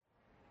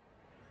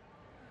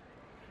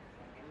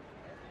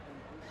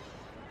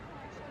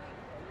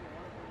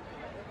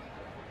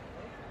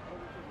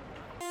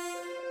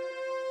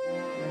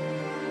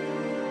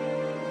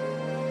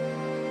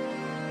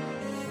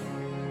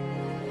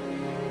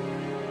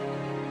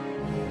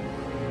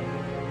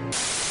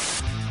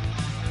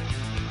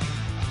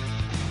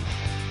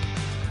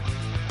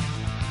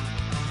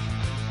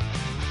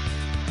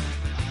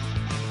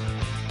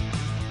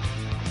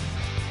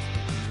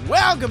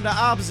Welcome to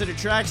Opposite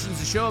Attractions,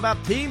 a show about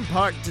theme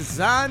park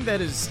design that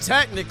is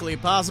technically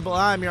possible.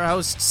 I'm your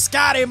host,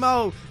 Scotty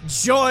Moe,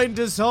 joined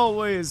as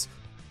always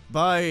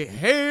by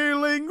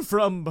hailing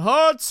from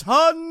parts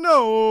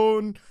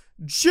unknown,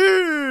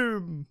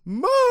 Jim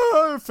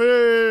Murphy.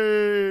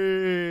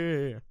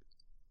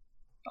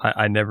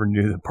 I never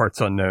knew that Parts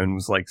Unknown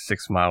was like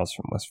 6 miles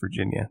from West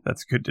Virginia.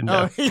 That's good to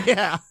know. Oh,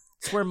 yeah.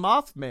 It's where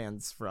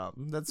Mothman's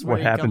from. That's where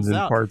what happens in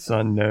out. Parts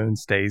Unknown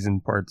stays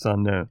in Parts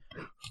Unknown.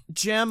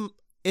 Jim,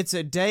 it's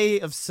a day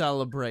of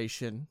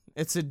celebration.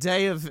 It's a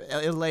day of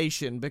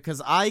elation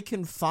because I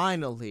can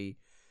finally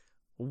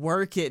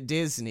work at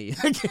Disney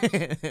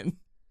again.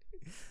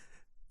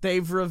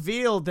 They've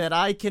revealed that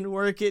I can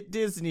work at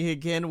Disney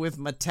again with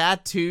my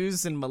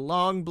tattoos and my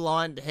long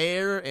blonde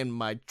hair and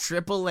my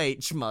Triple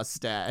H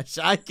mustache.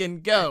 I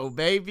can go,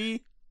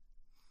 baby.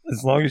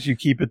 As long as you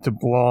keep it to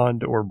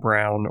blonde or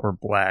brown or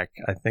black,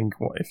 I think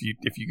if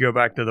you go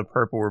back to the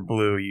purple or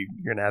blue, you're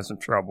gonna have some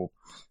trouble.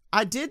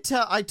 I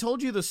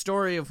told you the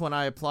story of when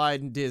I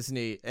applied in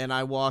Disney and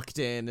I walked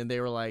in and they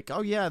were like,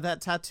 oh yeah,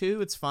 that tattoo,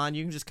 it's fine.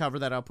 You can just cover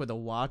that up with a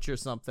watch or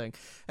something.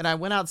 And I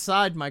went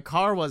outside, my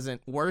car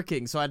wasn't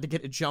working, so I had to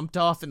get it jumped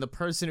off. And the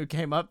person who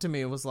came up to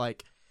me was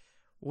like,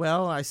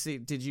 well, I see,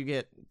 did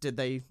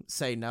they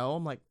say no?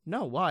 I'm like,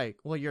 no, why?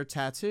 Well, your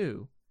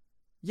tattoo.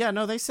 Yeah,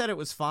 no, they said it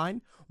was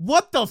fine.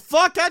 What the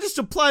fuck? I just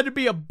applied to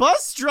be a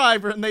bus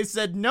driver and they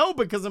said no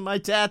because of my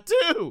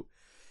tattoo.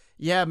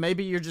 Yeah,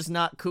 maybe you're just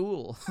not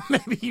cool.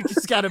 Maybe you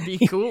just gotta be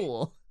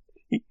cool.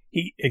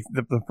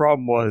 The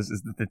problem is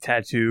that the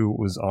tattoo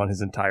was on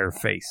his entire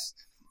face.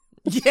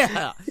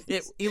 Yeah,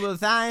 it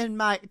was Iron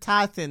Mike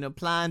Tyson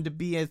applying to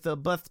be as a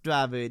bus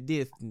driver at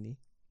Disney.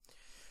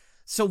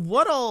 So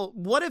what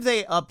have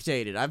they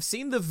updated? I've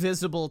seen the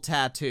visible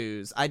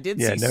tattoos. I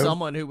did see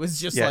someone who was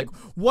just like,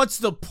 what's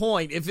the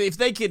point? If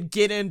they could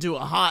get into a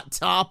hot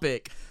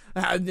topic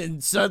and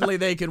then suddenly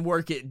they can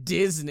work at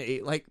Disney.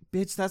 Like,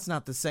 bitch, that's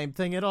not the same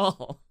thing at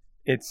all.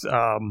 It's,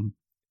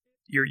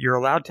 you're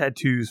allowed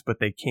tattoos, but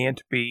they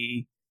can't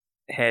be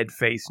head,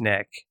 face,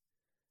 neck.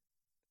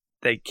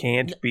 They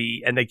can't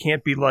be, and they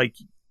can't be, like,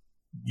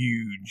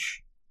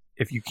 huge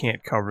if you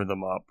can't cover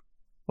them up.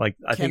 Like,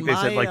 I think they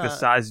said, like, the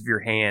size of your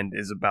hand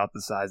is about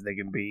the size they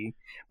can be.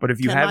 But if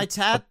you have...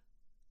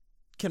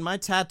 Can my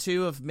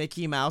tattoo of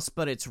Mickey Mouse,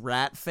 but it's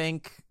rat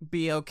fink,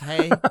 be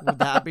okay? Would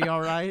that be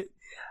all right?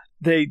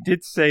 They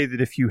did say that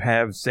if you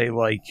have, say,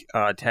 like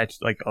a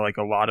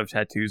lot of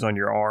tattoos on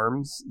your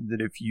arms,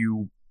 that if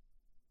you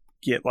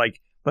get,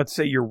 like, let's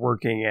say you're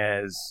working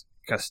as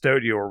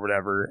custodial or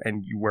whatever,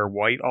 and you wear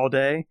white all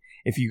day,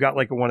 if you got,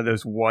 like, one of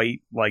those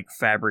white, like,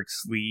 fabric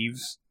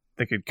sleeves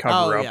that could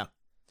cover up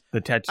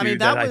the tattoo,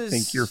 I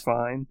think you're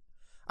fine.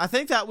 I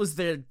think that was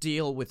their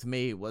deal with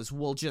me, was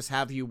we'll just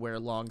have you wear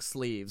long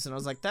sleeves. And I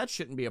was like, that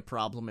shouldn't be a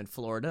problem in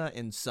Florida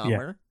in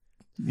summer.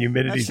 Yeah. The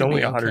humidity's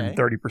only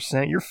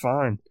 130%. You're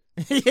fine.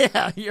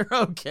 Yeah, you're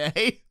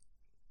okay.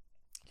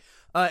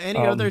 Any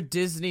other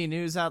Disney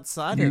news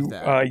outside of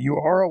that? You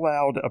are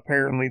allowed,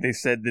 apparently, they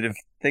said that if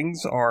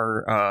things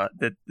are,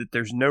 that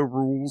there's no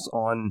rules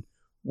on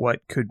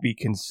what could be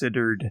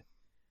considered,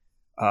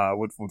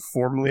 what would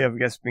formerly, I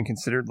guess, been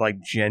considered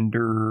like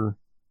gender-based,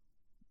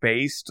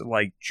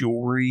 like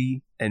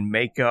jewelry and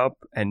makeup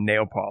and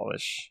nail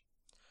polish.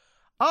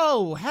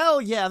 Oh,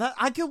 hell yeah.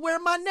 I could wear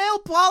my nail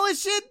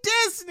polish at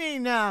Disney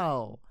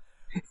now.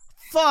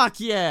 Fuck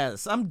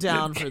yes, I'm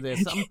down for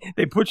this.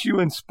 They put you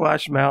in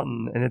Splash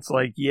Mountain, and it's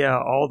like, yeah,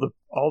 all the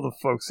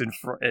folks in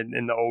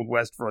the old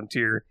West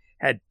Frontier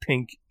had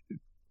pinky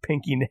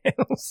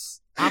nails.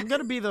 I'm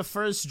gonna be the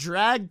first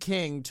drag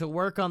king to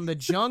work on the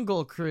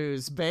Jungle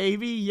Cruise,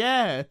 baby.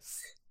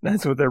 Yes,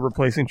 that's what they're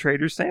replacing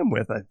Trader Sam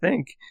with, I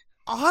think.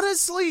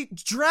 Honestly,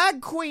 drag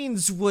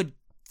queens would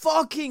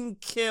fucking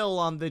kill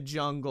on the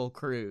Jungle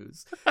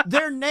Cruise.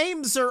 Their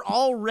names are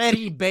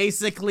already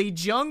basically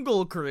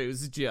Jungle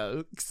Cruise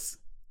jokes.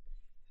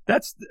 I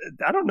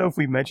don't know if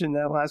we mentioned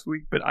that last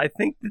week, but I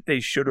think that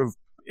they should have,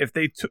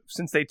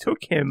 since they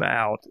took him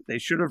out, they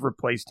should have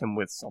replaced him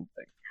with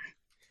something.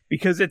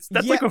 Because that's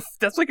like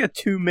a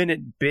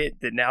 2-minute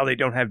bit that now they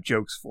don't have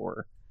jokes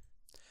for.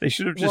 They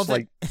should have just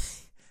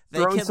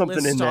thrown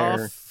something in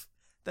there.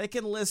 They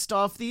can list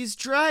off these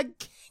drag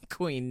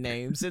queen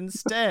names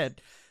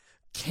instead.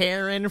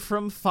 Karen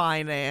from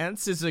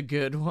Finance is a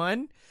good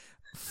one.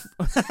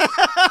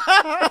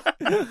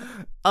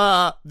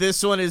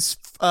 This one is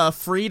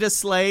Frida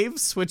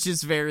Slaves, which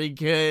is very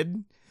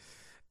good.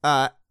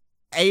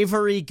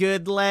 Avery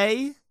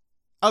Goodlay.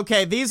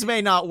 Okay, these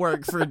may not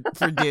work for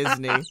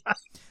Disney.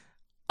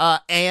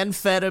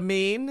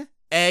 Amphetamine,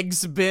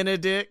 Eggs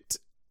Benedict,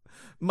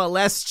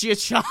 Molest Your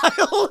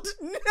Child.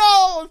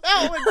 No,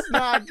 that one's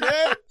not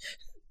good.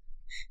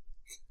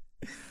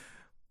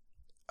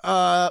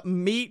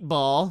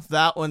 Meatball,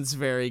 that one's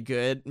very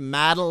good.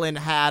 Madeline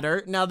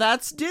Hatter. Now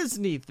that's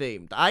Disney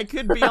themed. I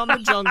could be on the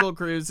Jungle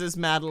Cruise as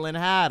Madeline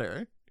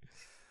Hatter.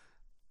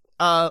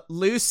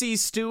 Lucy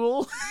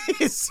Stool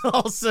is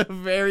also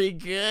very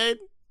good.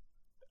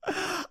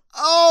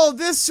 Oh,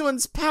 this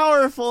one's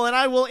powerful, and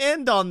I will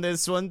end on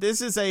this one.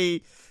 This is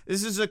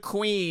This is a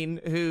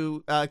queen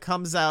who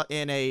comes out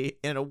in a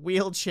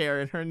wheelchair,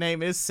 and her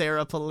name is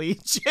Sarah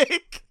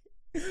Pelagic,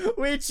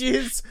 which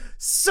is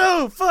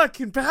so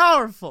fucking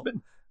powerful.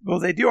 Well,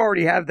 they do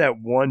already have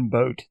that one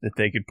boat that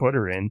they could put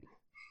her in.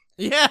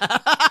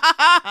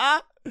 Yeah.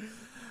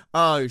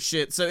 Oh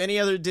shit! So, any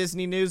other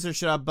Disney news, or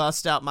should I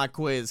bust out my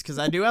quiz? Because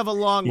I do have a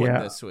long one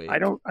this week. I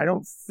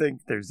don't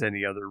think there's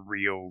any other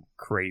real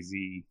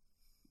crazy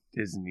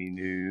Disney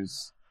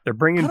news. They're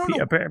bringing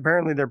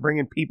apparently they're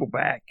bringing people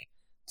back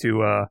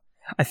to.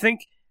 I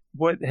think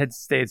what they had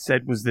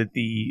said was that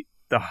the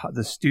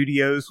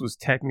studios was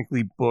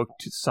technically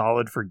booked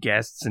solid for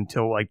guests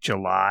until like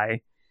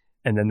July,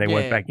 and then they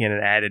went back in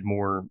and added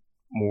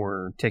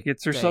more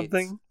tickets or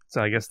something.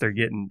 So I guess they're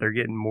getting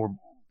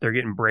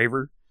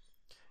braver.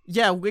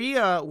 Yeah,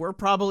 we're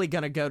probably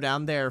gonna go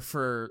down there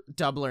for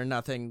Double or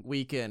Nothing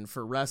weekend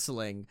for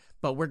wrestling,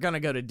 but we're gonna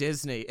go to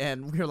Disney,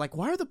 and we're like,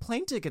 why are the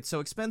plane tickets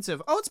so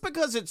expensive? Oh, it's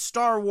because it's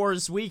Star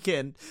Wars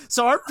weekend.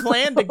 So our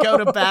plan to go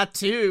to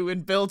Batuu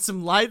and build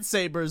some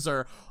lightsabers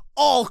are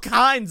all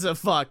kinds of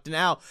fucked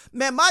now.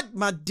 Man,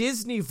 my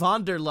Disney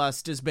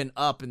Wanderlust has been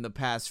up in the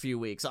past few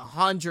weeks,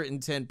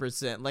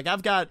 110%. Like,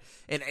 I've got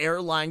an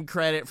airline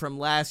credit from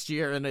last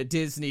year and a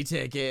Disney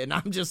ticket, and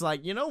I'm just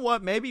like, you know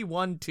what? Maybe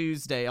one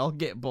Tuesday I'll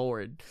get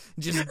bored.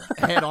 Just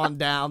head on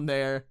down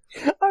there.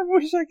 I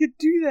wish I could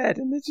do that,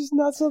 and it's just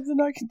not something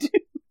I can do.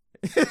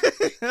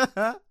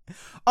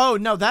 Oh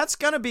no, that's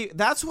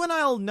when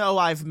I'll know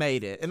I've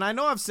made it. And I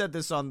know I've said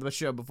this on the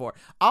show before.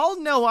 I'll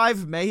know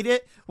I've made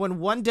it when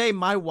one day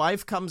my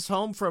wife comes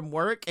home from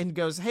work and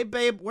goes, "Hey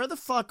babe, where the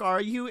fuck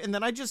are you?" And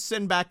then I just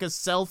send back a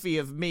selfie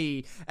of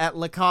me at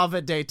La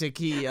Cava de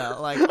Tequila,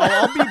 like, "Oh,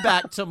 I'll be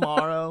back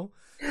tomorrow.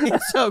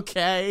 It's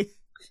okay."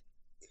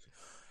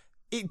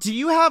 Do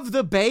you have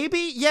the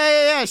baby?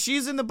 Yeah,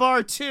 she's in the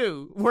bar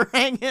too. We're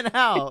hanging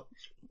out.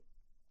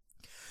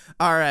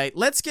 All right,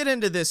 let's get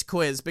into this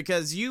quiz,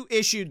 because you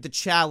issued the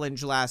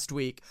challenge last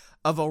week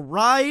of a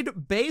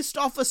ride based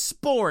off a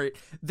sport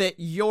that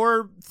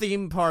your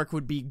theme park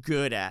would be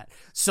good at.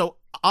 So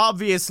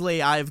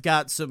obviously I've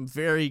got some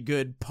very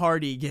good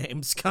party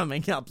games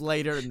coming up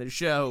later in the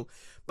show.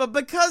 But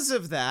because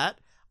of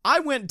that, I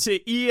went to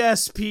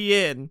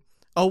ESPN,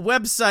 a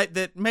website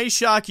that may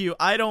shock you.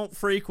 I don't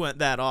frequent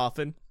that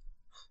often.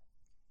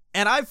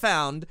 And I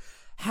found,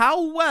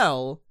 how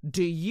well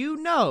do you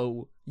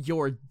know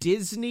your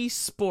Disney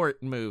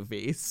sport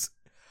movies?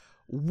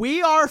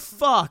 We are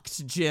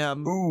fucked,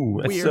 Jim. Ooh,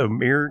 that's a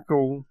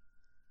Miracle,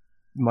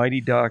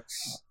 Mighty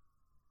Ducks.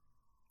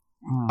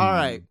 All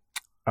right.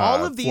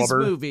 All of these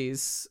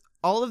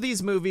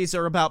Flubber. movies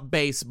are about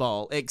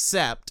baseball,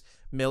 except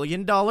 $1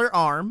 Million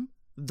Arm,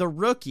 The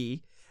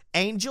Rookie,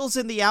 Angels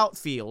in the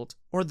Outfield,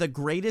 or The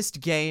Greatest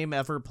Game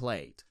Ever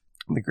Played.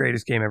 The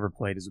Greatest Game Ever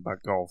Played is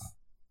about golf.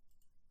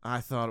 I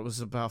thought it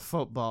was about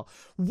football.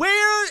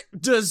 Where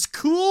does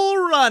Cool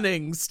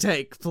Runnings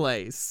take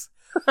place?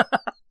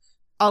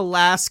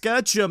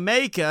 Alaska,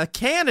 Jamaica,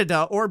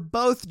 Canada, or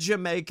both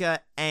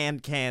Jamaica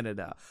and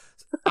Canada?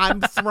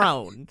 I'm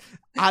thrown.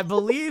 I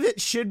believe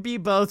it should be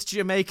both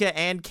Jamaica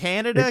and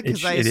Canada,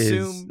 because I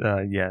assume...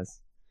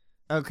 yes.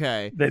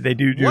 Okay. They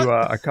do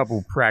a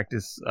couple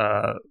practice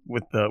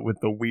with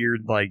the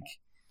weird, like,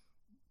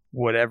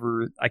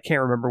 whatever. I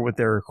can't remember what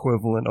their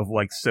equivalent of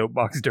like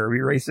soapbox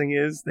derby racing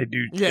is. They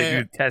do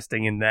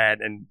testing in that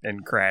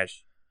and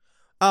crash.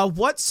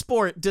 What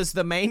sport does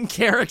the main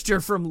character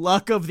from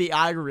Luck of the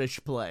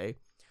Irish play?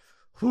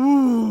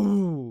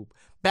 Ooh,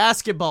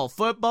 basketball,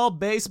 football,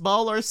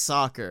 baseball, or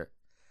soccer?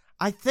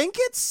 I think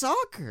it's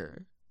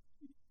soccer.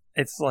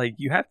 It's like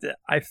you have to.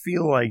 I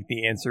feel like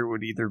the answer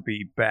would either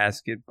be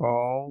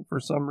basketball for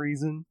some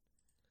reason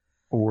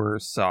or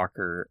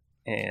soccer,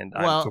 and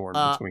I'm torn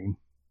between.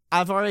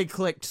 I've already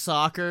clicked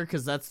soccer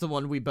because that's the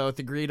one we both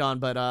agreed on,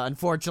 but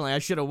unfortunately I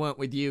should have went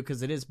with you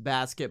because it is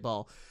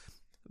basketball.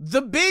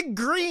 The Big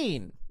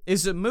Green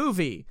is a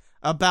movie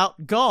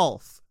about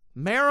golf,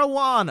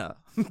 marijuana,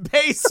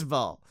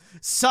 baseball,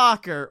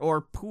 soccer, or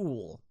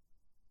pool.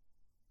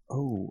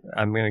 Oh,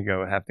 I'm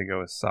gonna have to go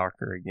with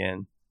soccer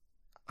again.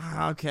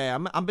 Okay,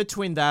 I'm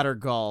between that or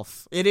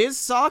golf. It is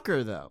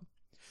soccer though.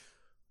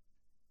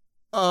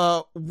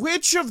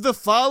 Which of the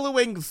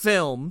following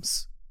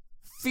films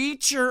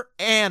feature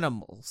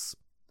animals?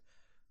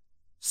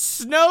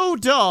 Snow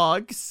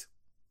Dogs,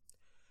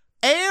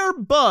 Air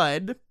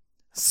Bud,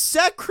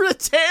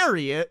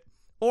 Secretariat,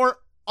 or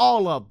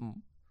all of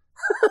them?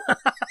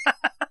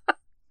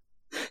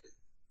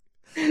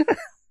 You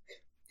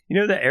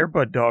know, the Air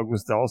Bud dog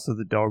was also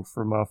the dog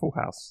from Full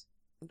House.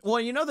 Well,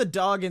 you know the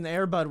dog in the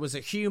Air Bud was a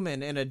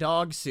human in a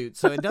dog suit,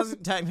 so it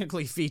doesn't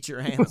technically feature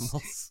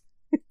animals.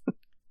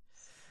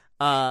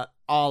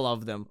 All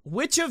of them.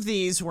 Which of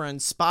these were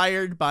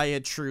inspired by a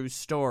true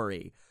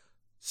story?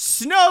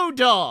 Snow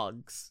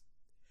Dogs,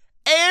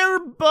 Air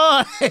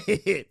Bud,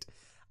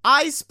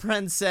 Ice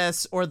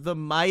Princess, or the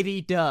Mighty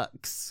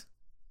Ducks?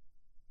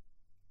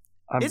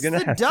 It's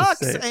the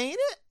Ducks, ain't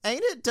it?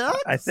 Ain't it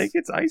Ducks? I think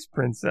it's Ice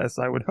Princess,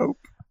 I would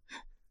hope.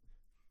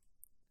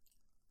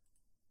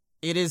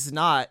 It is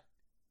not.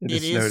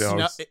 It is Snow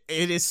Dogs.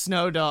 It is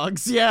Snow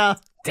Dogs, yeah.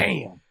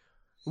 Damn.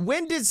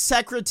 When did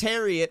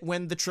Secretariat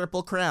win the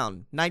Triple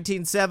Crown?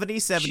 1970,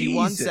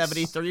 71, Jesus.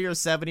 73, or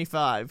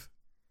 75?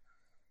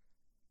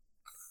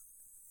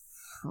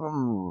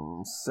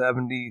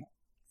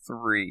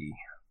 73.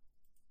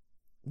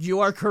 You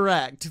are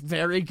correct.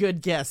 Very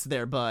good guess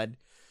there, bud.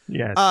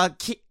 Yes.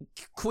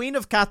 Queen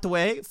of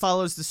Katwe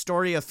follows the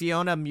story of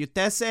Fiona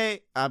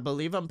Mutese, I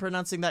believe I'm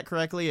pronouncing that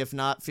correctly. If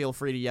not, feel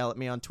free to yell at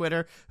me on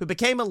Twitter, who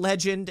became a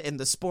legend in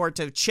the sport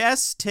of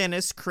chess,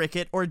 tennis,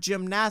 cricket, or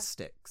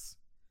gymnastics.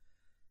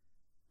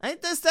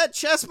 Ain't this that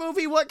chess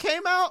movie what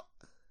came out?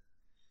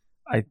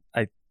 I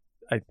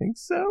think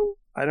so.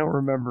 I don't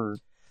remember.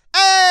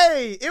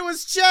 Hey! It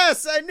was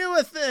chess! I knew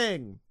a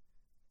thing!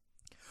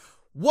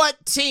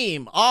 What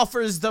team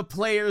offers the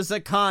players a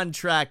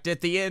contract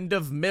at the end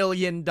of $1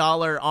 Million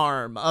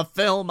Arm, a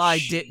film I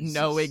didn't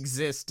know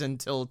exist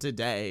until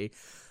today?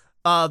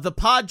 The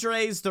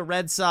Padres, the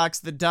Red Sox,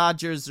 the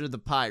Dodgers, or the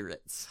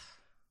Pirates?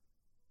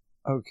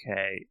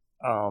 Okay.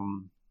 I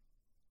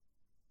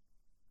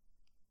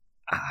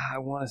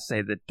want to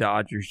say the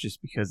Dodgers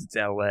just because it's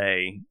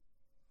LA.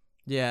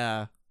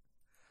 Yeah.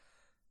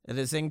 It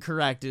is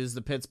incorrect. It is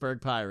the Pittsburgh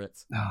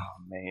Pirates. Oh,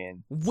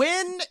 man.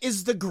 When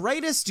is the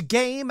greatest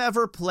game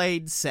ever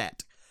played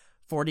set?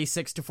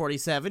 46 to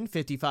 47,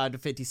 55 to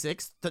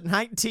 56,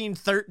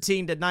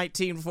 1913 to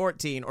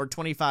 1914, or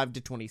 25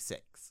 to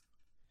 26?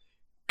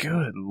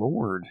 Good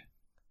Lord.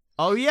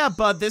 Oh yeah,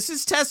 bud, this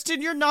is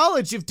testing your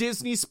knowledge of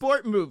Disney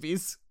sport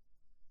movies.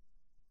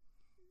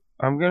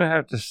 I'm going to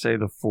have to say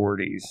the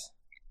 40s.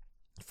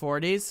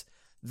 40s?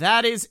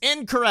 That is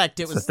incorrect.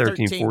 It was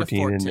 13 to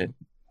 14. Isn't it?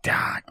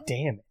 God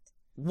damn it.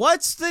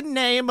 What's the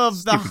name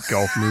of the Stupid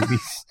golf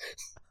movies?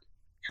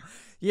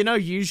 You know,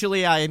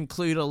 usually I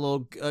include a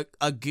little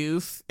a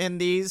goof in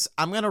these.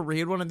 I'm going to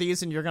read one of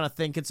these and you're going to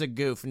think it's a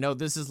goof. No,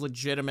 this is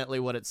legitimately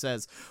what it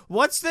says.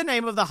 What's the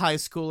name of the high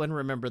school in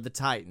Remember the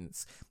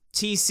Titans?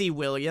 T.C.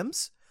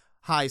 Williams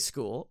High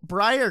School,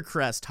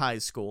 Briarcrest High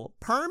School,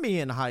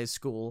 Permian High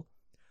School,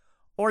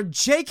 or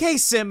J.K.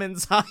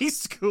 Simmons High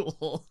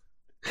School?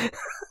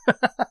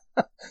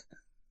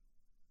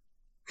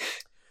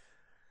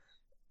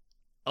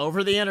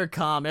 Over the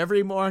intercom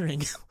every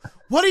morning.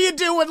 What do you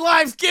do when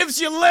life gives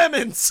you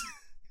lemons?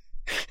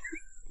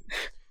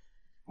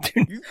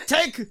 You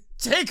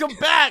take them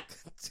back.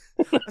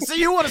 So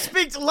you want to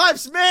speak to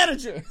life's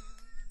manager.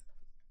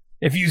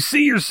 If you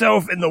see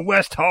yourself in the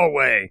West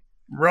Hallway,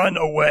 run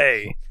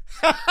away.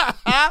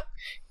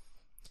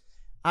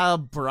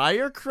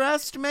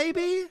 Briarcrest,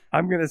 maybe?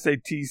 I'm going to say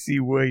T.C.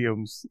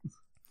 Williams.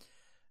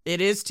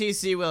 It is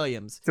T.C.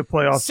 Williams. To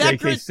play off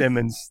J.K.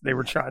 Simmons. They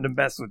were trying to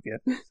mess with you.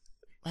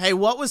 Hey,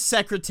 what was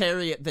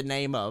Secretariat the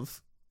name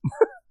of?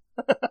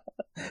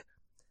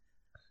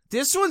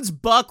 This one's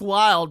buck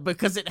wild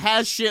because it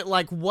has shit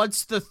like,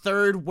 what's the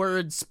third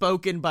word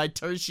spoken by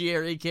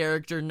tertiary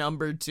character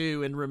number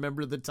 2 in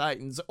Remember the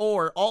Titans?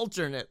 Or,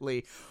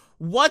 alternately,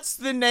 what's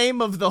the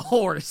name of the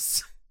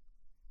horse?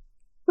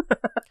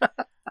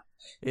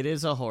 It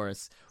is a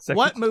horse.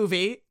 What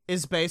movie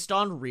is based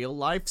on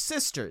real-life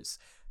sisters?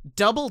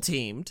 Double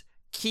Teamed,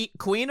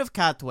 Queen of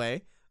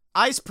Katwe,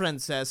 Ice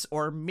Princess,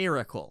 or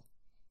Miracle?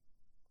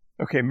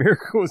 Okay,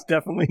 Miracle is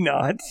definitely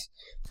not.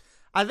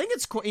 I think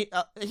it's...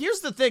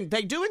 here's the thing.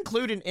 They do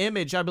include an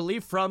image, I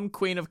believe, from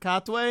Queen of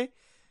Katwe.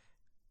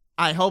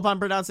 I hope I'm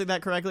pronouncing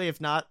that correctly. If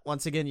not,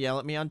 once again, yell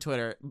at me on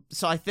Twitter.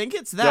 So I think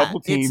it's that. Double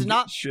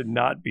Teamed should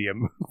not be a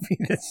movie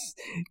that's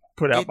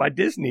put out by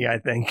Disney, I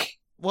think.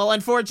 Well,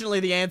 unfortunately,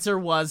 the answer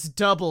was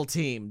Double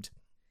Teamed.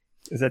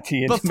 Is that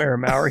T and Tamara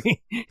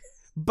Mowry?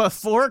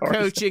 Before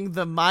coaching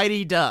the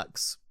Mighty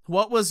Ducks,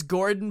 what was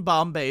Gordon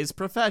Bombay's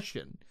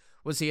profession?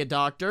 Was he a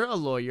doctor, a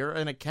lawyer,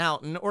 an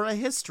accountant, or a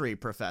history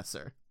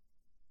professor?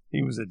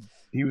 He was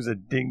a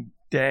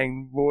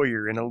ding-dang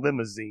lawyer in a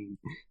limousine.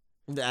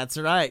 That's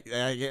right.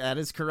 That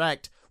is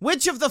correct.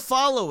 Which of the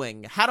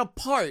following had a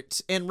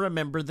part in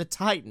Remember the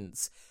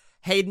Titans?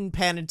 Hayden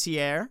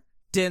Panettiere,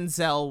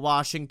 Denzel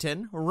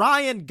Washington,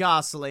 Ryan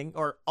Gosling,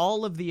 or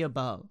all of the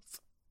above?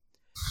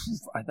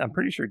 I'm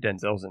pretty sure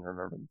Denzel's in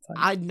Remember the Titans.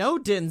 I know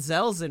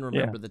Denzel's in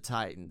Remember the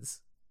Titans.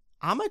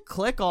 I'm gonna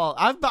click all.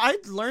 I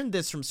learned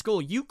this from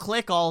school. You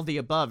click all the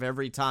above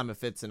every time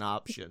if it's an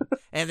option,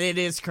 and it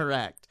is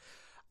correct.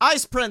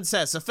 Ice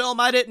Princess, a film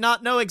I did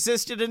not know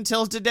existed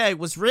until today,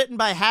 was written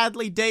by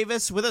Hadley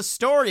Davis with a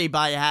story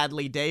by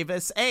Hadley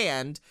Davis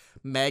and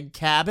Meg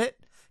Cabot,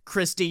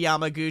 Christy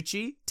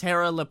Yamaguchi,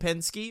 Tara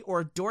Lipinski,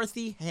 or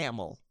Dorothy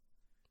Hamill.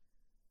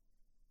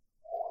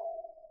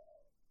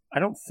 I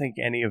don't think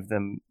any of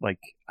them, I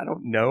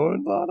don't know a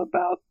lot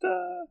about,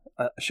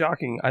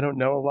 shocking, I don't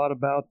know a lot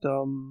about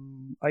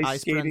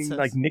ice skating,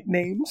 Princess.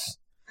 Nicknames.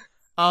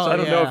 Oh, so I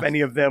don't know if any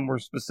of them were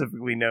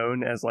specifically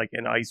known as,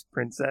 an ice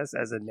princess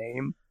as a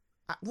name.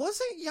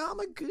 Wasn't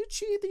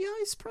Yamaguchi the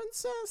ice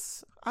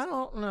princess? I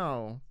don't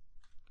know.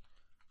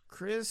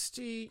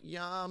 Christy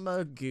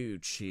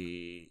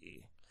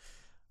Yamaguchi.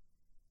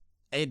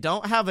 I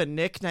don't have a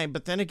nickname,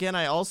 but then again,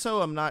 I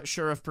also am not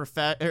sure if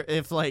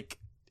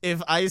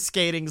if ice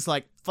skating's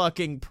like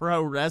fucking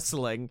pro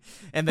wrestling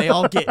and they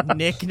all get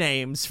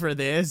nicknames for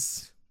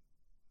this.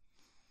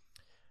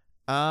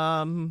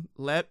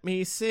 Let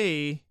me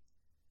see.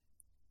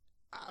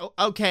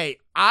 Okay,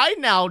 I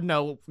now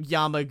know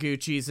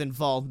Yamaguchi's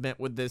involvement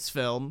with this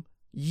film.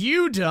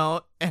 You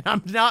don't, and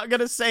I'm not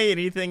gonna say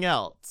anything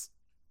else.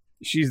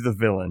 She's the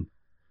villain.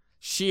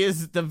 She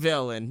is the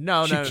villain.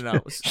 No.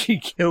 She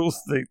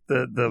kills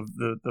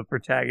the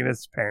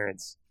protagonist's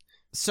parents.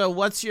 So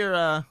what's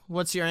your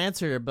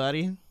answer here,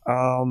 buddy?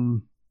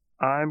 I'm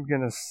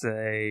gonna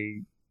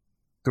say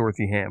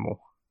Dorothy Hamill.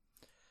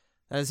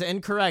 That is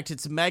incorrect.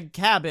 It's Meg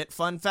Cabot.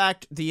 Fun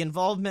fact, the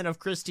involvement of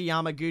Christy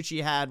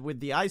Yamaguchi had with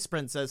the Ice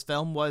Princess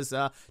film was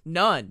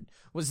none.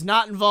 Was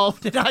not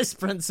involved in Ice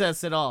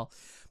Princess at all.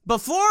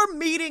 Before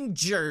meeting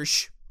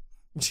Jersh,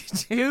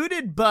 who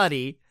did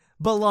Buddy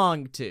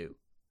belong to?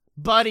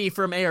 Buddy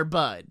from Air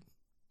Bud.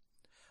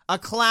 A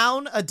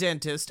clown, a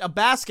dentist, a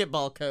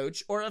basketball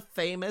coach, or a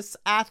famous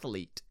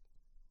athlete?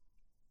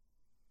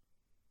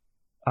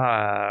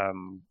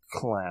 Clown.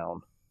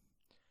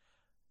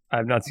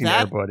 I've not seen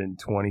Air Bud in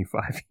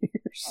 25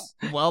 years.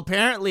 Well,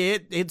 apparently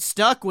it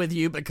stuck with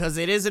you because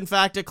it is in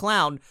fact a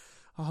clown.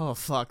 Oh,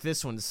 fuck,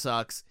 this one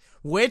sucks.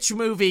 Which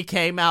movie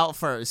came out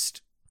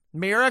first?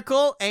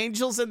 Miracle,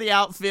 Angels in the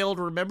Outfield,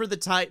 Remember the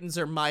Titans,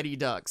 or Mighty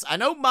Ducks? I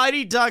know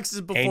Mighty Ducks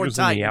is before Angels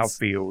Titans. In the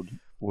Outfield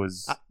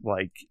was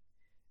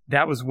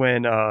that was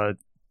when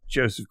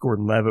Joseph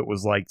Gordon-Levitt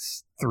was like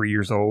 3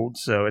 years old,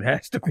 so it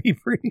has to be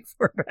pretty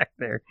far back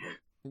there.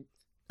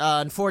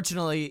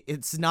 Unfortunately,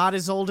 it's not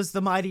as old as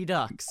the Mighty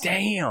Ducks.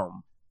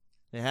 Damn.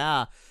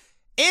 Yeah.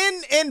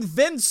 In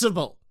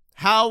Invincible,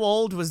 how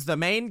old was the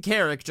main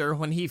character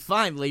when he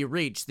finally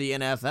reached the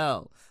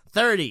NFL?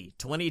 30,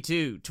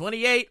 22,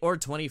 28, or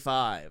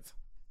 25?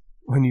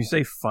 When you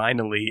say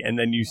finally and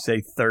then you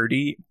say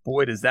 30,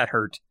 boy, does that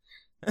hurt.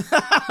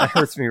 That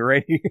hurts me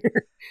right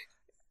here.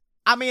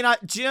 I mean,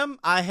 Jim,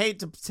 I hate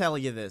to tell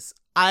you this.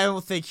 I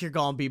don't think you're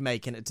going to be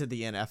making it to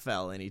the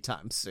NFL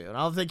anytime soon. I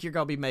don't think you're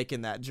going to be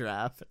making that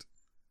draft.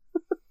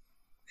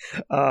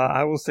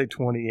 I will say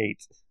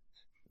 28.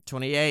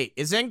 28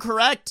 is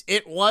incorrect.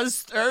 It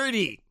was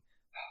 30.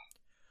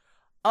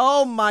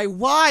 Oh, my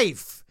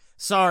wife.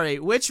 Sorry,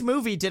 which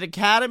movie did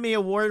Academy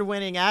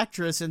Award-winning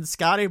actress and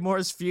Scotty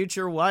Moore's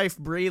future wife,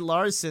 Brie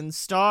Larson,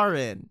 star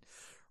in?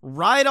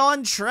 Right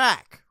on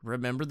Track,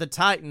 Remember the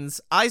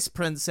Titans, Ice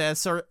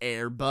Princess, or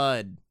Air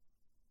Bud?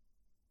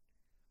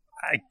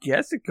 I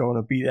guess it's going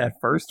to be that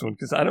first one,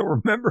 because I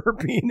don't remember her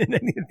being in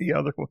any of the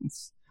other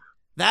ones.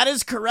 That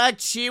is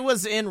correct. She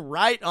was in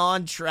Right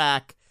on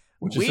Track.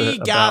 Which we is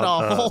got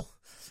about, a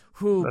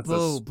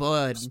whole...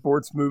 bud.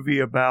 Sports movie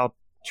about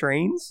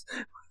trains?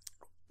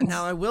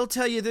 Now, I will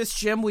tell you this,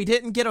 Jim. We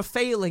didn't get a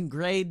failing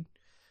grade,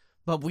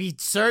 but we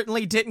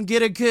certainly didn't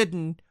get a good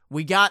one.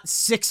 We got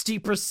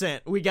 60%.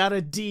 We got a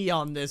D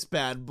on this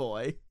bad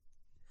boy.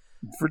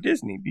 For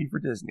Disney. B for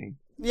Disney.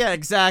 Yeah,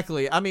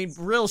 exactly. I mean,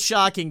 real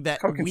shocking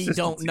that we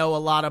don't know a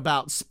lot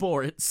about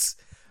sports.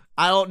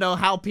 I don't know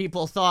how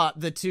people thought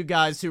the two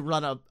guys who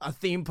run a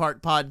theme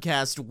park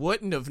podcast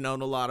wouldn't have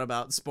known a lot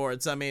about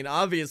sports. I mean,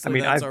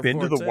 obviously, that's I've been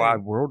to the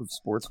wide world of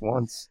sports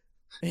once.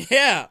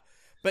 Yeah.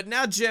 But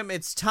now, Jim,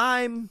 it's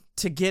time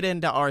to get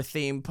into our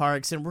theme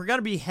parks, and we're going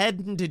to be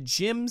heading to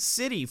Gym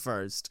City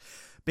first,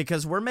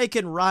 because we're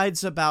making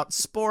rides about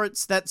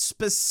sports that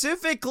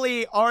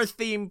specifically our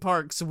theme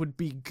parks would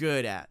be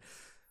good at.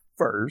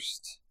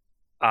 First,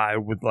 I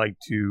would like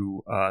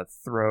to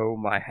throw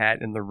my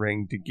hat in the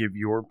ring to give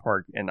your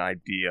park an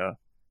idea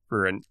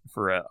for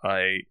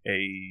a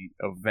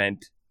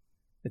event.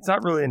 It's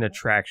not really an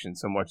attraction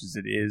so much as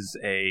it is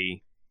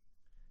a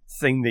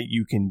thing that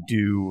you can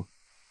do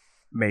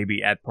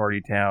maybe at Party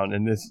Town,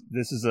 and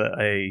this is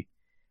I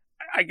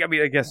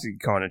guess you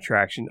could call it an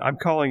attraction. I'm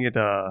calling it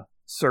a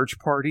search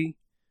party.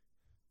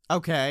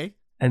 Okay.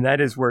 And that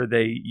is where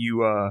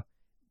you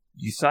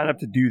sign up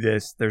to do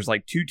this. There's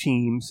like 2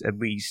 teams at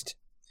least,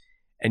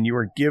 and you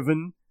are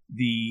given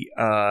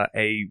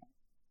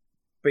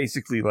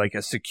basically like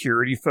a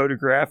security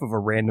photograph of a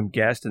random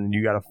guest, and then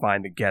you got to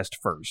find the guest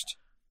first.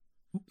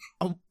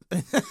 Oh.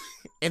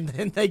 And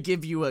then they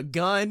give you a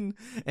gun,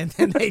 and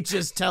then they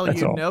just tell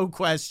you all. No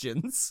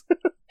questions.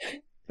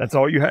 That's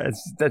all you have.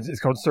 It's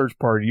called Search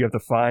Party. You have to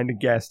find a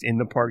guest in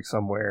the park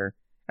somewhere,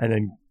 and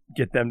then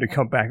get them to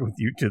come back with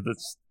you to the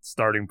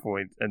starting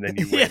point, and then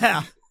you win.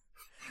 Yeah.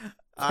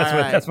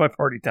 That's my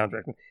Party Town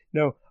attraction.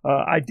 No,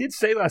 I did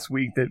say last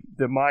week that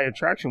my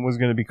attraction was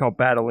going to be called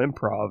Battle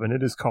Improv, and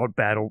it is called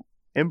Battle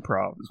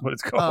Improv is what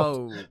it's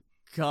called. Oh,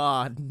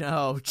 God,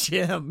 no,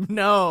 Jim,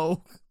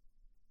 no.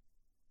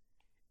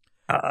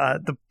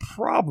 The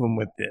problem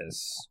with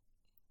this,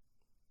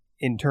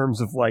 in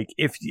terms of like,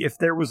 if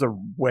there was a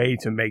way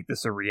to make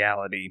this a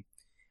reality,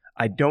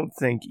 I don't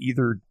think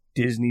either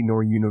Disney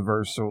nor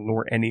Universal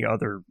nor any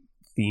other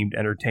themed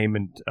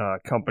entertainment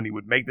company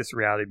would make this a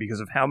reality because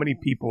of how many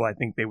people I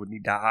think they would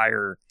need to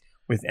hire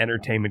with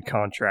entertainment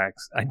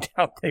contracts. I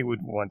doubt they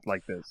would want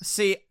like this.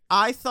 See,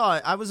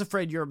 I was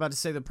afraid you were about to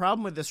say the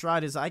problem with this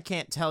ride is I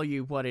can't tell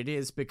you what it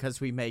is because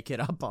we make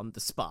it up on the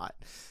spot,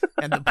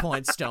 and the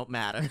points don't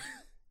matter.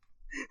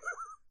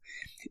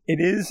 It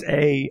is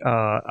a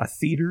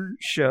theater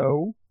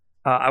show.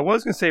 I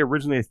was going to say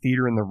originally a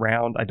theater in the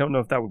round. I don't know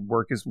if that would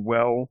work as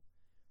well,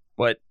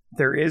 but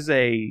there is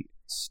a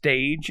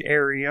stage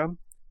area.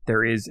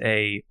 There is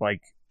a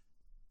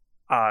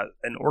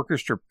an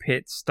orchestra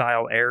pit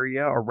style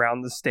area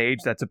around the stage.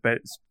 That's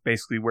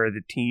basically where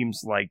the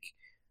teams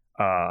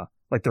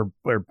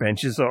their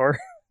benches are.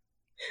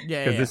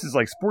 Yeah, because this is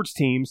like sports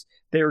teams.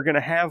 They're going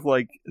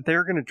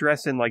to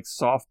dress in like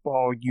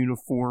softball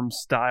uniform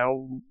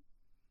style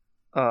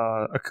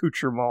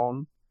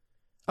accoutrement.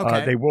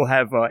 Okay. They will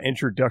have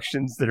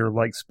introductions that are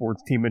like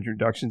sports team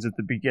introductions at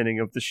the beginning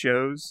of the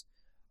shows.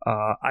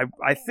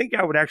 I think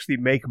I would actually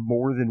make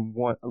more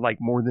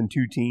than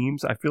two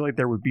teams. I feel like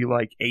there would be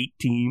like 8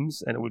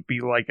 teams, and it would be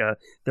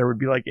there would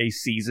be like a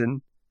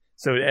season.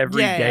 So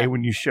every day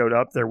when you showed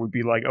up, there would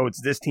be like, oh,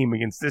 it's this team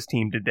against this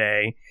team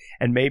today,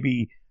 and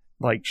maybe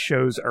like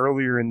shows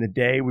earlier in the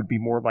day would be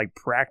more like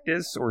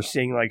practice or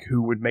seeing like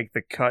who would make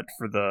the cut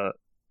for the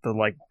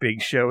like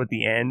big show at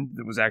the end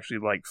that was actually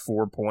like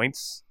 4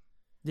 points.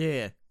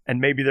 Yeah. And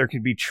maybe there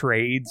could be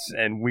trades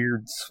and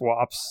weird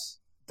swaps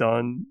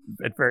done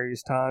at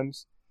various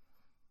times.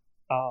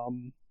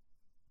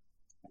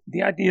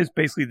 The idea is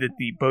basically that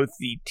both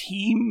the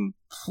team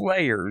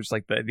players,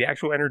 like the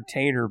actual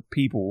entertainer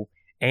people,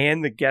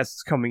 and the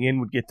guests coming in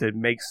would get to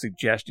make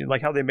suggestions,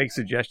 like how they make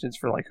suggestions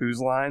for like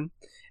Whose Line,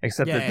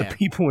 except that the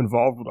people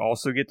involved would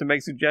also get to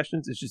make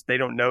suggestions. It's just they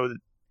don't know that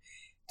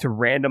to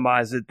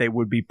randomize it, they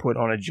would be put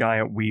on a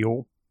giant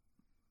wheel.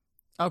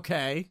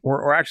 Okay.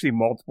 Or actually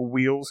multiple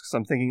wheels, because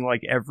I'm thinking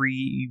like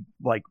every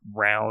like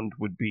round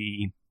would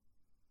be,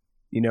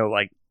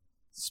 like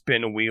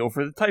spin a wheel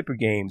for the type of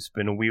game,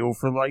 spin a wheel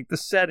for like the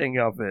setting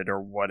of it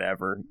or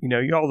whatever.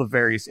 All the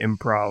various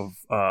improv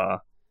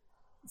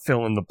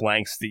fill in the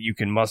blanks that you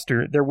can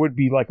muster. There would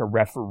be like a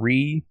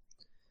referee,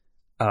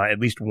 at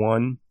least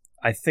one.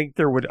 I think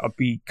there would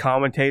be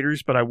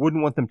commentators, but I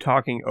wouldn't want them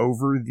talking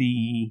over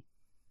the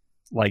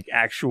like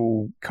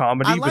actual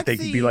comedy, but they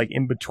could be like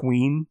in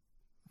between.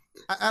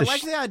 I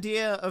like the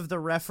idea of the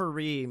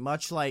referee,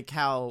 much like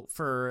how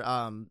for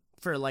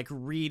like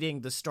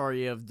reading the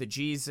story of the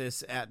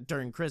Jesus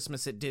during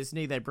Christmas at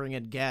Disney, they bring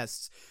in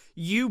guests.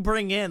 You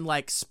bring in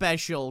like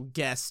special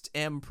guest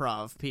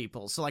improv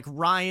people. So like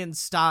Ryan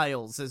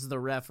Stiles is the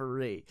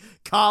referee.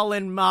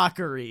 Colin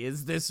Mockery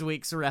is this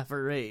week's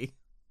referee.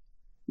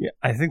 Yeah,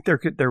 I think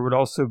there would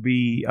also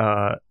be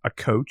a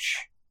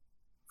coach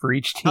for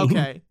each team.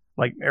 Okay.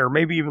 Or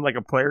maybe even like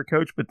a player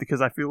coach, but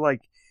because I feel like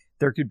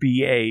there could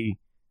be a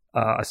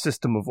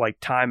system of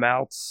like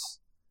timeouts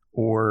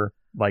or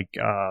like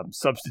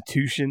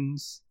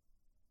substitutions.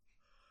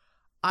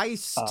 I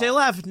still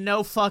have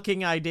no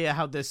fucking idea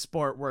how this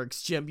sport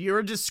works, Jim.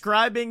 You're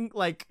describing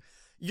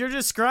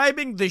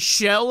the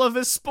shell of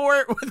a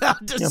sport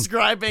without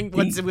describing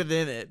what's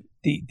within it.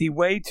 The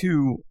way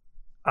to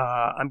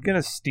I'm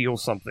gonna steal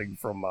something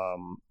from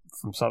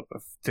some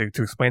to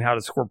explain how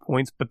to score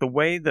points, but the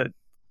way that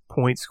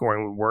point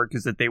scoring would work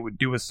is that they would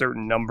do a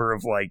certain number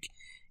of like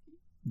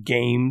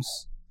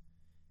games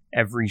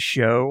every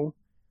show,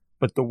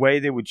 but the way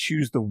they would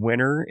choose the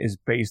winner is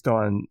based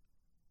on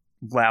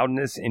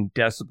loudness and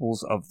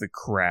decibels of the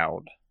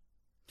crowd.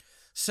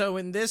 So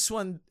in this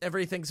one,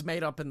 everything's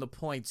made up and the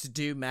points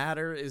do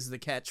matter is the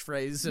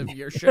catchphrase of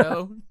your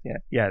show.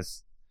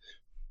 Yes.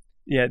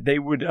 Yeah, they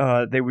would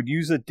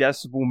use a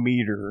decibel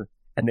meter,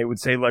 and they would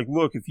say like,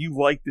 look, if you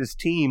like this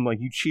team, like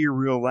you cheer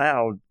real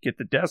loud, get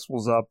the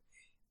decibels up.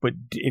 But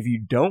if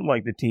you don't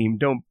like the team,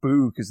 don't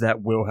boo, because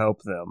that will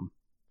help them.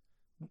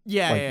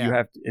 Yeah, You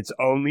have to, it's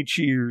only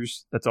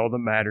cheers. That's all that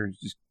matters.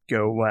 Just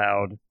go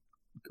loud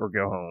or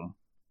go home.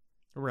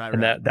 Right.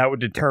 And that would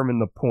determine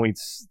the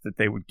points that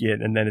they would get.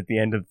 And then at the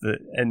end of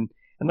and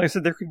like I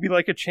said, there could be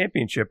like a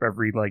championship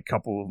every like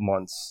couple of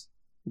months.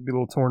 It'd be a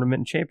little tournament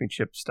and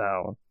championship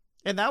style.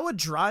 And that would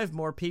drive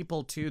more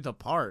people to the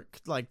park,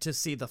 like to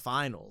see the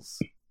finals.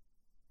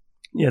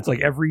 Yeah, it's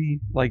like I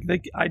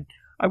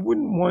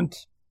wouldn't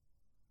want.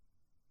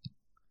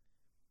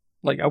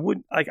 I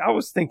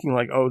was thinking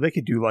like, oh, they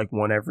could do like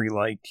one every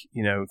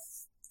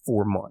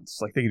 4 months.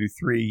 Like they could do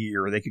 3 a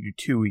year, or they could do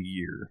 2 a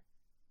year.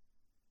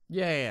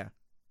 Yeah.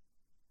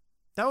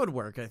 That would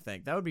work, I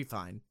think. That would be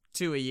fine.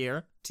 2 a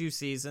year, 2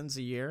 seasons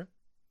a year.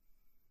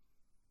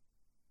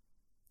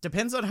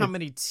 Depends on how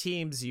many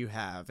teams you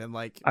have, and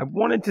like. I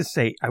wanted to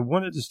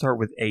start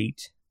with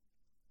 8.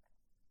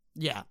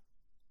 Yeah.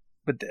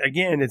 But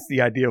again, it's the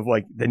idea of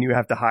like, then you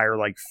have to hire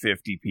like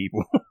 50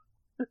 people.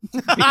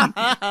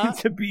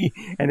 to be,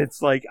 and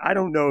it's like, I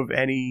don't know of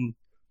any,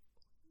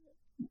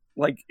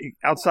 like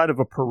outside of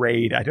a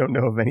parade, I don't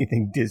know of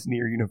anything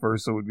Disney or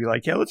Universal would be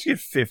like, yeah, let's get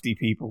 50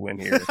 people in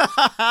here.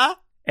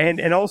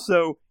 and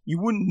also you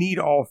wouldn't need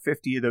all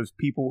 50 of those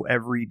people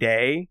every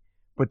day,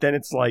 but then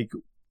it's like,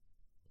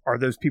 are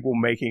those people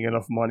making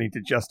enough money to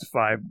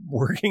justify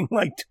working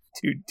like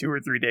two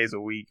or 3 days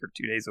a week or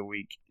 2 days a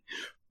week?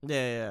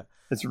 Yeah.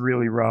 It's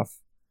really rough.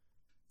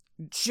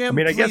 Jim, I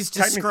mean, I guess please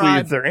technically,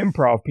 describe. if they're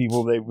improv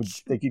people,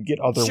 they could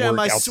get other Jim, work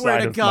I outside swear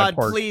to of God,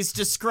 my part. please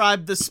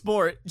describe the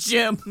sport.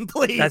 Jim,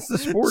 please. That's the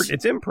sport.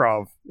 It's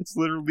improv. It's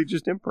literally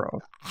just improv.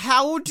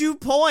 How would you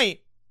point?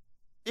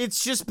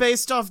 It's just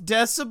based off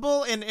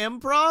decibel and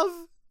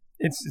improv?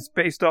 It's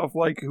based off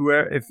like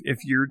whoever.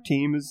 If your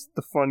team is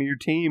the funnier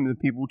team, the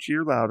people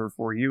cheer louder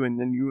for you, and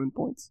then you win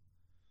points.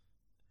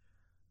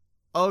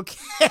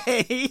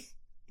 Okay.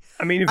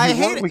 I mean, if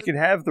you want, we can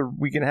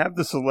have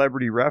the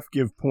celebrity ref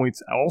give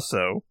points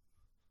also.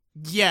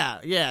 Yeah,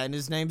 and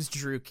his name's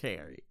Drew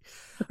Carey.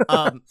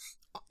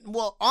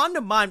 Well, on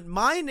to mine.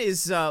 Mine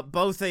is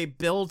both a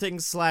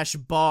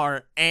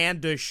building/bar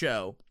and a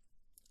show,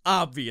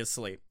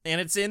 obviously,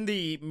 and it's in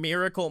the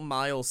Miracle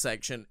Mile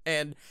section,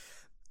 and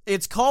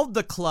it's called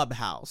the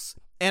Clubhouse,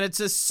 and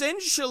it's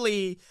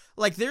essentially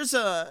like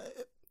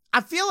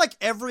I feel like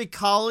every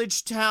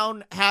college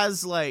town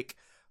has like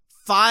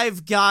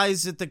 5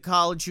 guys at the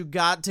college who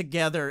got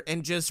together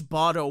and just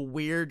bought a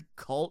weird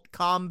cult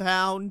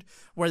compound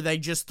where they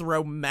just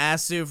throw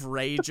massive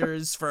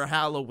ragers for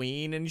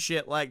Halloween and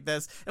shit like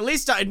this. At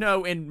least I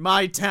know in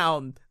my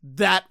town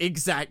that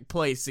exact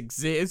place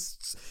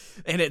exists,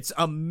 and it's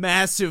a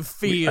massive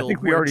field. I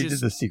think we already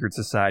did the Secret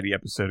Society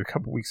episode a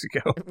couple weeks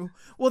ago.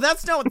 Well,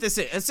 that's not what this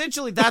is.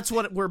 Essentially, that's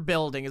what we're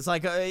building. It's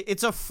like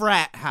it's a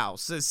frat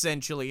house,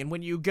 essentially. And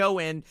when you go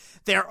in,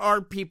 there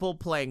are people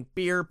playing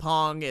beer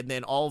pong, and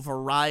then all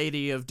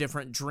variety of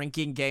different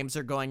drinking games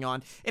are going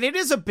on. And it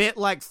is a bit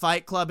like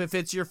Fight Club. If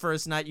it's your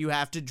first night, you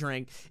have to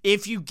drink.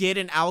 If you get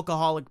an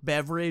alcoholic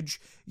beverage,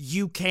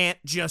 you can't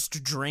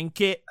just drink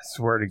it. I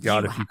swear to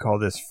God, if you call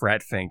this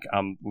frat fink,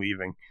 I'm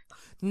leaving.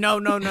 No.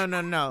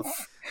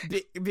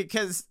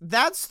 Because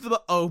that's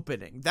the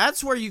opening.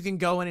 That's where you can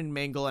go in and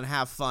mingle and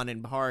have fun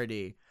and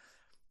party.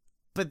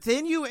 But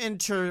then you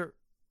enter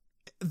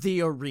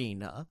the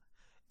arena.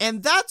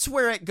 And that's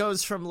where it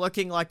goes from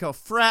looking like a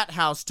frat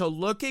house to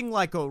looking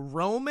like a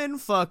Roman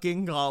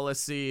fucking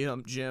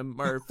Coliseum, Jim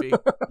Murphy.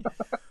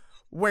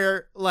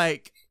 Where,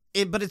 like...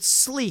 but it's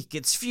sleek,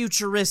 it's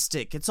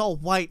futuristic, it's all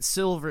white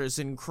silvers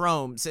and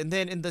chromes, and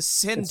then in the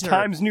center... It's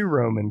Times New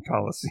Roman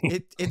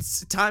Coliseum.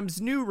 It's Times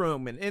New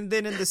Roman, and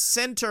then in the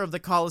center of the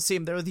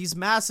Coliseum, there are these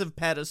massive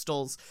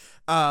pedestals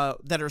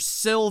that are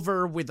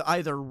silver with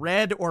either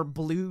red or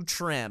blue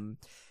trim,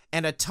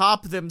 and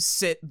atop them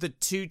sit the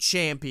 2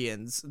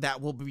 champions that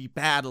will be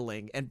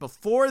battling, and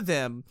before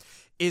them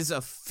is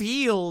a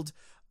field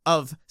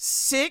of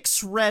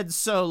 6 red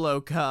Solo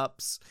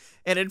cups,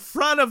 and in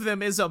front of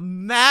them is a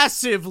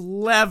massive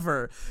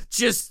lever,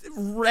 just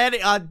ready,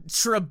 a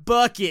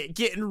trabucket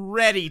getting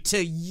ready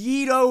to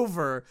yeet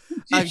over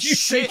a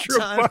shit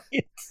ton.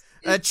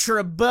 A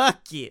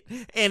trabucket,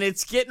 and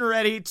it's getting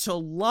ready to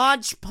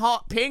launch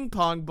ping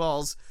pong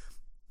balls.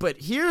 But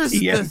here's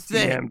the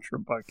thing: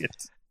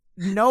 trabucket.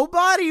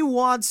 Nobody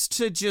wants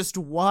to just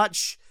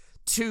watch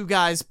 2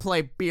 guys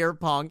play beer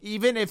pong,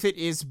 even if it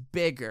is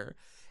bigger.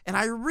 And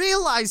I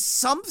realized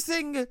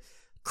something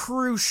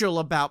crucial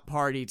about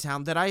Party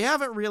Town that I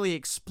haven't really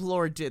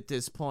explored at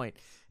this point.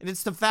 And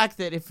it's the fact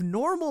that if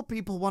normal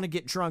people want to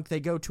get drunk, they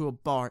go to a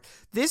bar.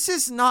 This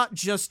is not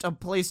just a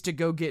place to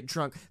go get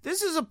drunk.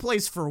 This is a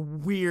place for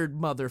weird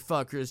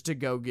motherfuckers to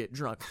go get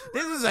drunk.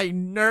 This is a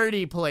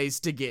nerdy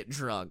place to get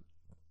drunk.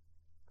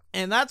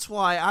 And that's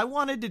why I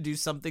wanted to do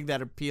something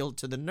that appealed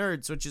to the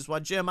nerds, which is why,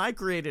 Jim, I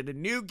created a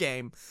new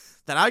game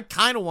that I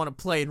kind of want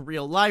to play in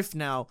real life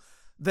now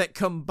that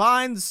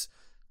combines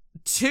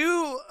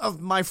 2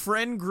 of my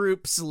friend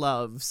group's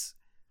loves: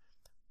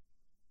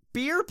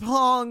 beer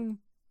pong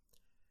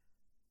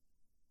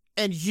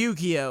and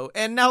Yu-Gi-Oh!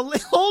 And now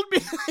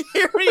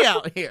hear me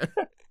out here.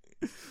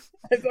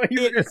 I thought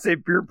you were going to say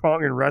beer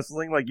pong and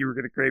wrestling, like you were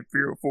going to create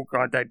full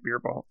contact beer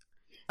pong.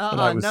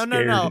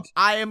 No.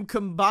 I am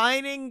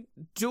combining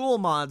Duel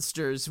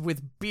Monsters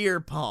with beer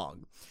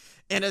pong.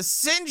 And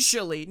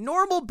essentially,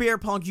 normal beer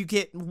pong, you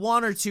get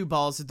 1 or 2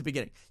 balls at the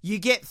beginning. You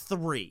get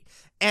 3.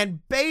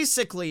 And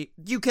basically,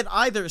 you can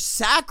either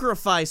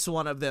sacrifice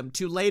one of them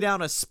to lay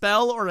down a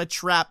spell or a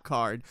trap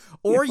card,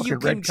 or you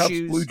can Red Cups,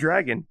 choose... Blue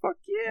Dragon. Fuck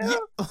yeah.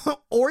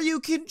 Or you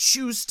can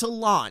choose to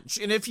launch.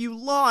 And if you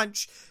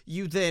launch,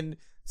 you then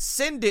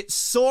send it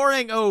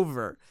soaring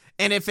over.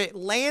 And if it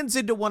lands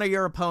into one of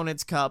your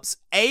opponent's cups,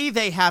 A,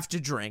 they have to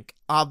drink,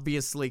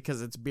 obviously,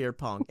 because it's beer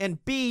pong.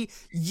 And B,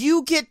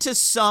 you get to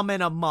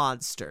summon a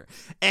monster.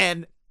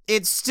 And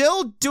it's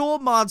still Duel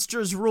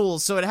Monsters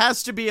rules, so it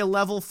has to be a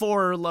level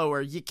 4 or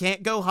lower. You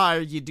can't go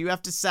higher. You do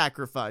have to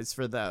sacrifice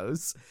for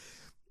those.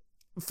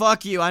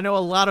 Fuck you. I know a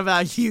lot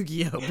about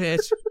Yu-Gi-Oh,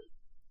 bitch.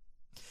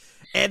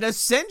 And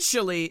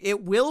essentially,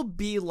 it will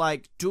be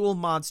like Duel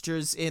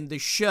Monsters in the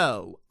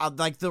show.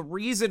 Like, the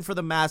reason for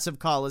the massive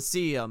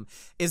Coliseum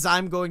is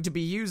I'm going to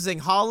be using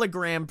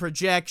hologram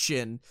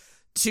projection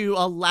to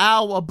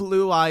allow a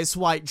blue ice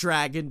white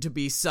dragon to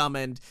be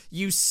summoned.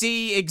 You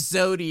see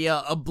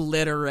Exodia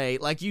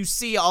obliterate. Like, you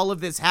see all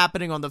of this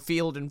happening on the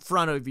field in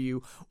front of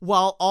you,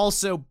 while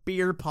also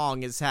beer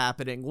pong is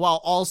happening, while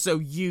also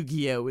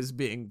Yu-Gi-Oh is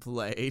being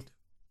played.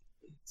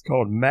 It's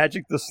called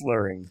Magic the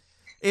Slurring.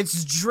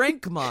 It's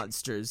Drink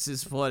Monsters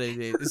is what it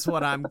is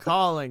what I'm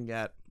calling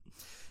it.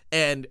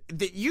 And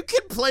you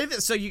can play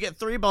this, so you get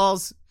 3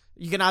 balls.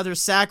 You can either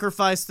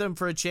sacrifice them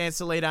for a chance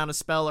to lay down a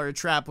spell or a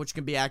trap, which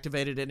can be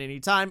activated at any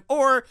time,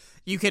 or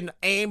you can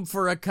aim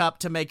for a cup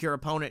to make your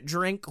opponent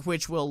drink,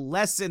 which will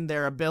lessen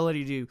their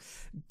ability to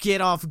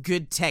get off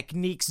good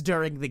techniques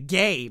during the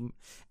game,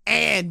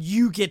 and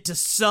you get to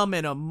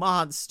summon a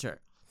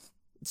monster.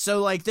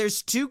 So, like,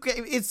 there's 2...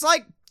 It's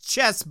like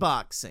chess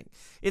boxing.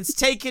 It's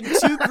taking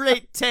 2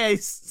 great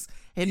tastes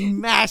and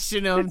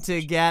mashing them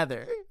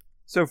together.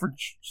 So for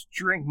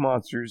Drink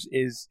Monsters,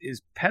 is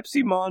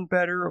Pepsi Mon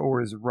better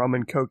or is Rum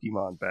and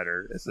Kokimon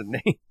better as a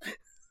name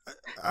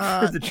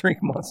for the Drink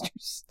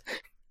Monsters?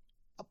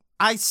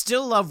 I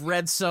still love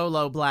Red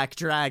Solo Black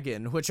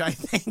Dragon, which I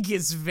think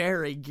is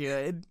very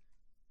good.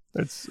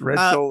 That's Red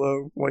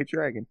Solo White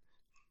Dragon.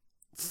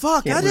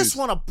 Fuck, I just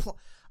want to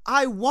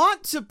I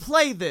want to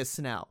play this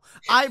now.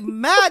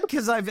 I'm mad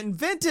because I've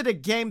invented a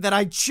game that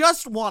I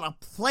just want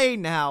to play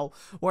now,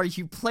 where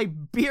you play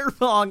beer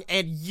pong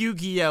and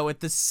Yu-Gi-Oh at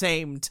the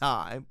same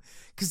time.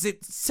 Because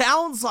it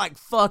sounds like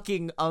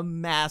fucking a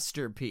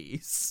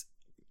masterpiece.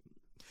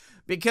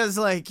 Because,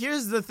 like,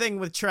 here's the thing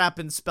with trap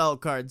and spell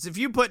cards. If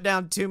you put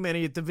down too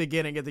many at the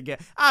beginning of the game,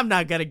 I'm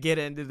not going to get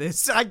into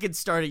this. I could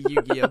start a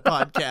Yu-Gi-Oh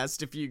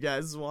podcast if you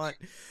guys want.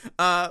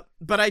 But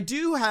I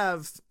do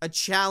have a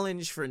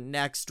challenge for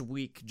next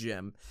week,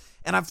 Jim.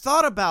 And I've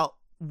thought about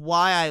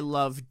why I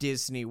love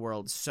Disney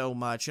World so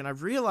much. And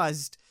I've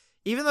realized,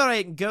 even though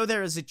I didn't go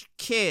there as a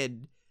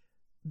kid,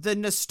 the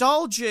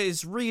nostalgia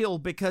is real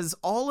because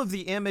all of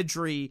the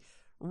imagery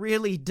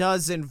really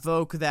does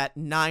invoke that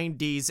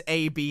 90s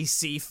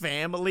ABC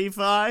Family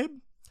vibe.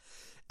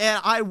 And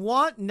I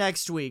want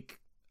next week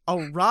a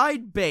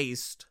ride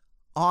based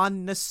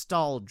on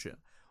nostalgia.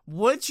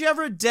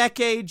 Whichever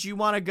decade you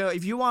want to go,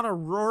 if you want to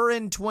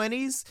roaring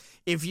 20s,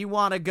 if you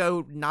want to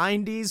go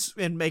 90s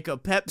and make a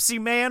Pepsi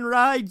Man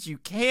ride, you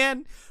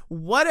can.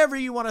 Whatever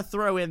you want to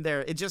throw in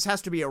there, it just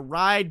has to be a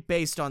ride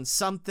based on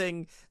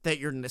something that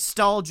you're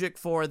nostalgic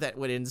for that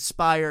would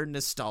inspire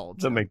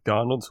nostalgia. The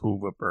McDonald's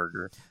Hula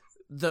Burger.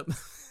 The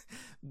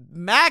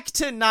Mac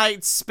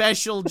Tonight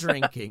special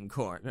drinking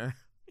corner.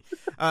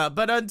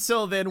 But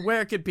until then,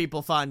 where can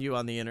people find you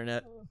on the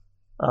internet?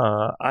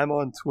 I'm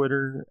on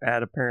Twitter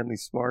at apparently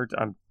smart.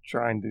 I'm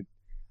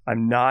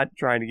not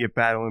trying to get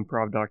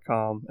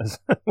battleimprov.com as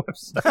a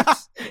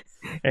website.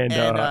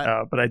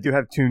 But I do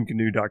have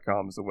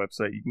tooncanoe.com as a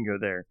website. You can go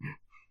there.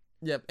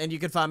 Yep, and you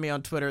can find me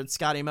on Twitter at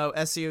ScottyMo,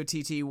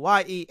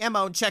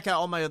 ScottyMo, and check out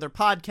all my other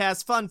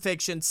podcasts, Fun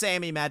Fiction,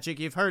 Sammy Magic,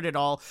 you've heard it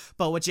all,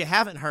 but what you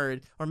haven't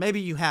heard, or maybe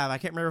you have, I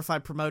can't remember if I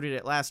promoted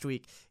it last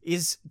week,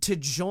 is to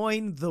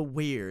join the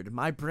Weird,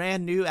 my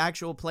brand new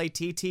actual play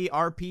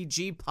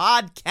TTRPG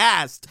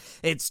podcast.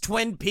 It's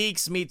Twin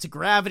Peaks meets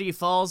Gravity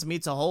Falls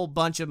meets a whole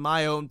bunch of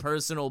my own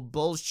personal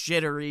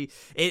bullshittery.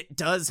 It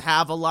does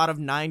have a lot of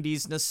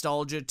 90s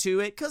nostalgia to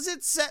it, because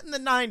it's set in the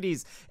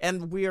 90s,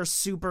 and we are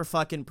super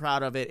fucking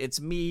proud of it. It's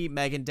me,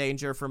 Megan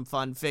Danger from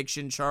Fun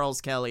Fiction, Charles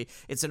Kelly.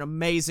 It's an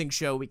amazing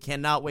show. We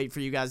cannot wait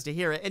for you guys to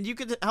hear it. And you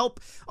can help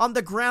on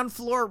the ground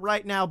floor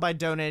right now by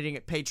donating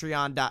at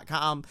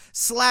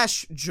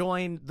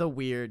patreon.com/join the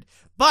weird.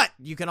 But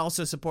you can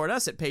also support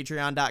us at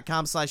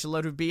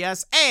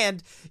patreon.com/aloadofbs,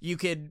 and you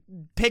can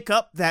pick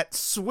up that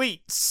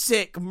sweet,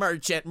 sick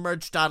merch at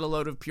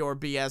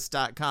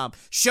merch.aloadofpurebs.com.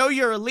 Show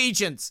your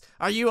allegiance.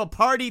 Are you a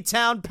party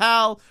town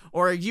pal,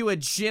 or are you a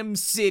Gym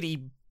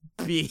City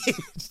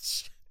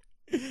bitch?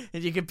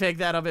 And you can pick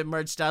that up at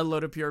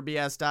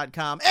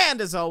merch.loadofpurebs.com. And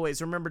as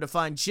always, remember to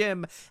find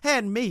Jim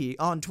and me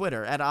on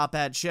Twitter at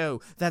OpAdShow.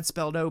 That's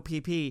spelled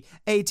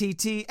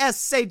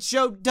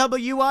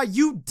OPPATTSHOW. Are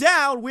you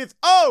down with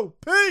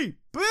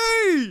OPP?